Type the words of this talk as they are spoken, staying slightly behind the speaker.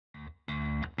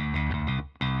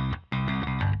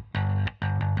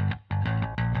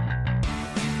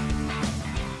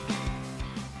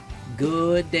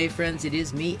Good day, friends. It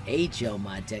is me,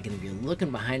 HLModTech, and if you're looking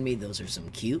behind me, those are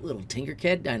some cute little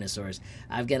Tinkercad dinosaurs.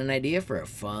 I've got an idea for a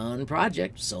fun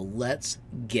project, so let's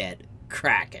get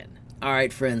cracking.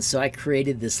 Alright friends, so I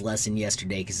created this lesson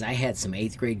yesterday because I had some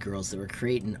 8th grade girls that were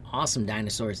creating awesome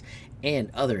dinosaurs and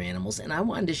other animals, and I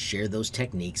wanted to share those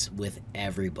techniques with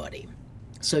everybody.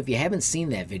 So if you haven't seen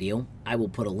that video, I will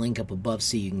put a link up above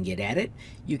so you can get at it.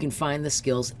 You can find the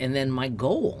skills, and then my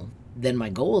goal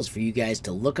is for you guys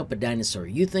to look up a dinosaur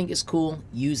you think is cool,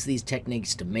 use these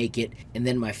techniques to make it, and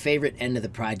then my favorite end of the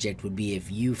project would be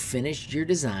if you finished your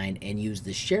design and used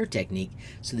the share technique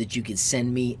so that you could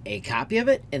send me a copy of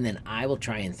it, and then I will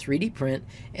try and 3D print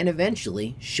and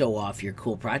eventually show off your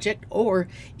cool project. Or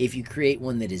if you create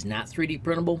one that is not 3D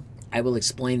printable, I will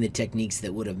explain the techniques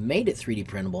that would have made it 3D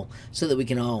printable so that we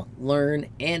can all learn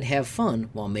and have fun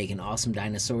while making awesome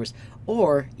dinosaurs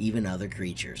or even other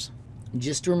creatures.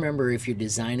 Just remember, if you're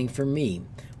designing for me,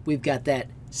 we've got that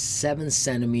 7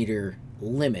 cm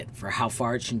limit for how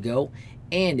far it should go.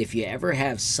 And if you ever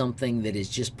have something that is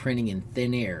just printing in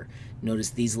thin air, notice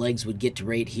these legs would get to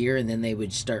right here and then they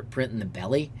would start printing the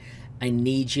belly. I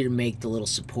need you to make the little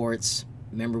supports.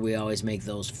 Remember, we always make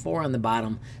those 4 on the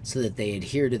bottom so that they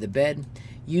adhere to the bed.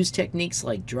 Use techniques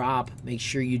like drop. Make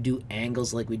sure you do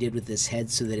angles like we did with this head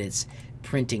so that it's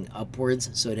printing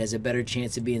upwards, so it has a better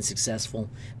chance of being successful.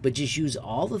 But just use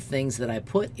all the things that I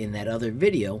put in that other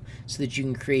video so that you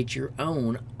can create your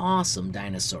own awesome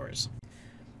dinosaurs.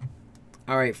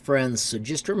 Alright friends, so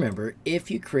just remember,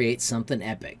 if you create something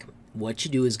epic, what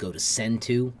you do is go to Send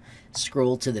To,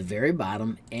 scroll to the very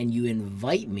bottom, and you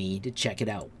invite me to check it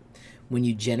out. When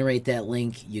you generate that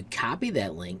link, you copy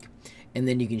that link, and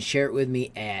then you can share it with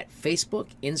me at Facebook,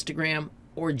 Instagram,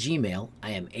 or Gmail.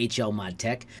 I am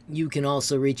HLModTech. You can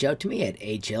also reach out to me at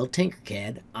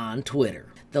HLTinkercad on Twitter.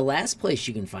 The last place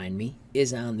you can find me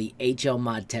is on the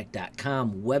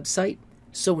HLModTech.com website.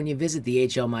 So when you visit the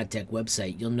HLModTech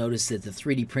website, you'll notice that the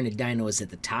 3D printed dino is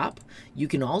at the top. You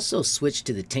can also switch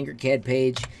to the Tinkercad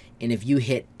page, and if you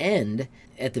hit end,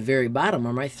 at the very bottom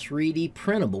are my 3D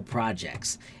printable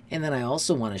projects. And then I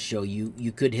also want to show you,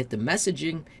 you could hit the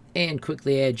messaging and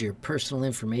quickly add your personal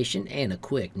information and a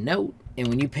quick note. And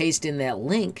when you paste in that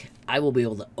link, I will be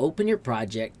able to open your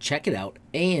project, check it out,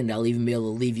 and I'll even be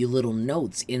able to leave you little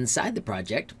notes inside the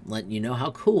project, letting you know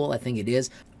how cool I think it is,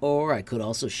 or I could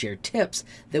also share tips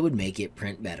that would make it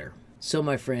print better. So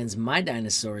my friends, my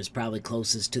dinosaur is probably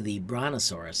closest to the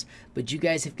Brontosaurus, but you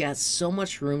guys have got so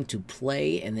much room to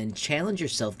play and then challenge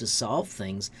yourself to solve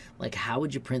things like how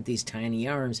would you print these tiny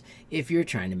arms if you're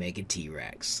trying to make a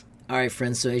T-Rex. Alright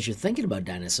friends, so as you're thinking about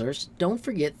dinosaurs, don't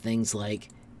forget things like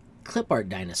clip art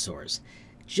dinosaurs.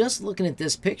 Just looking at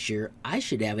this picture, I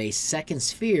should have a second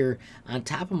sphere on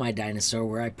top of my dinosaur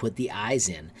where I put the eyes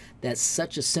in. That's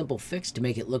such a simple fix to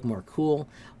make it look more cool.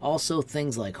 Also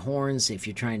things like horns, if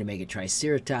you're trying to make a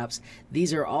triceratops.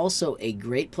 These are also a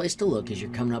great place to look as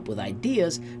you're coming up with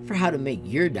ideas for how to make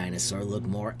your dinosaur look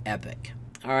more epic.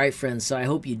 Alright friends, so I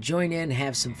hope you join in,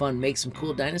 have some fun, make some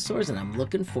cool dinosaurs, and I'm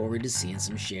looking forward to seeing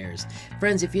some shares.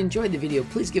 Friends, if you enjoyed the video,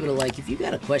 please give it a like. If you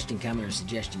got a question, comment, or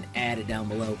suggestion, add it down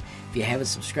below. If you haven't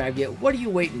subscribed yet, what are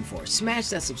you waiting for? Smash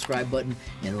that subscribe button,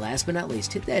 and last but not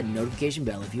least, hit that notification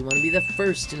bell if you want to be the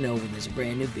first to know when there's a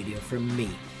brand new video from me,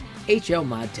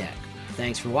 HLModTech.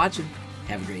 Thanks for watching.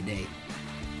 Have a great day.